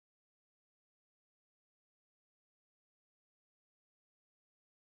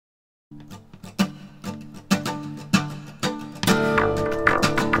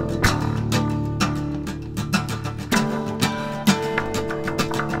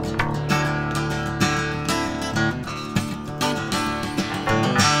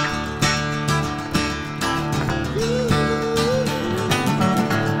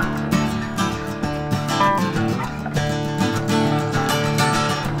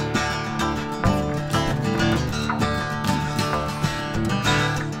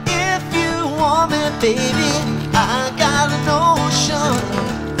baby, I got a notion.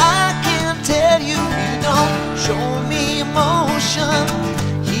 I can't tell you if you don't show me emotion.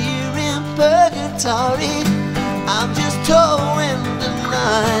 Here in purgatory, I'm just towing the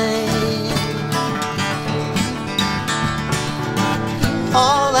line.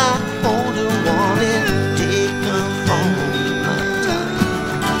 All I only wanted, taken from my time.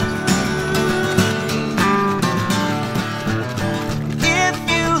 If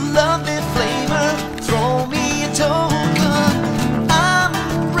you love the flavor, throw me a token. I'm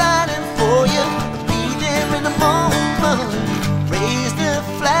riding for you, be there in a moment. Raise the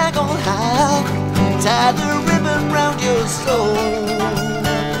flag on high, tie the ribbon round your soul.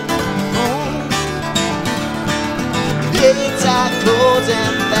 Tie clothes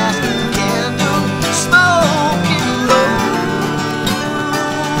and pass the candle, smoking low.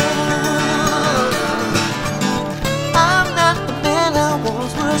 I'm not the man I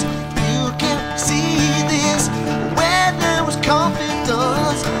once was. You can see this. When there was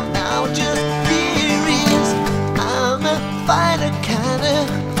confidence, now just fear is. I'm a fighter kinda,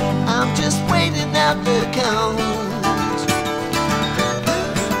 I'm just waiting out the count.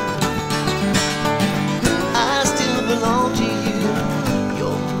 I still belong to you,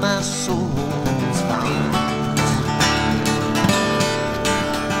 you're my soul's fount.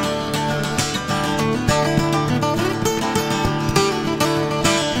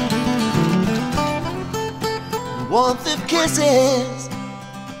 Warmth of kisses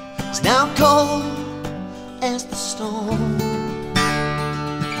is now cold as the storm.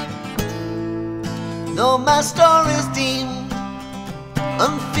 Though my story's deemed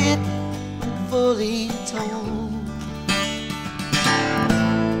unfit and fully told,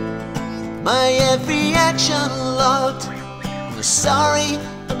 my every action logged in a sorry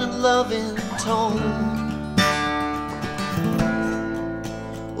and unloving tone.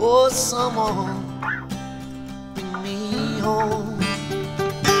 Oh, someone bring me home.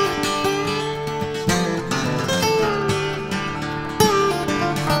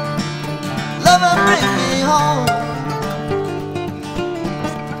 Lover, bring me home.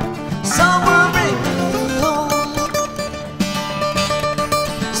 Someone bring me home.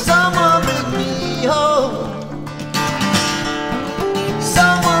 Someone bring me home.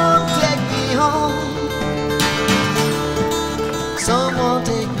 Someone take me home. Someone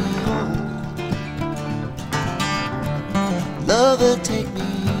take me home. Lover, take me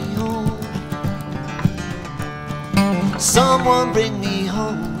home. Someone bring me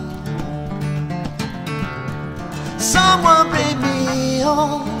home. Someone bring me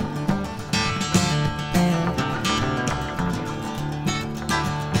home.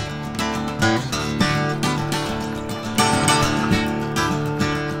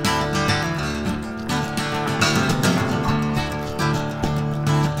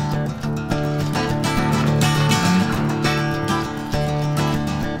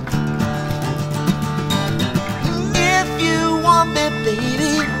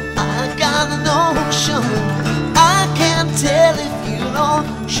 Baby, I got a notion. I can't tell if you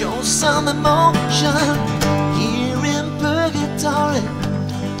don't show some emotion. Here in purgatory,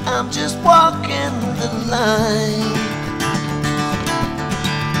 I'm just walking the line.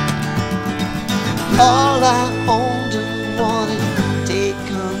 All I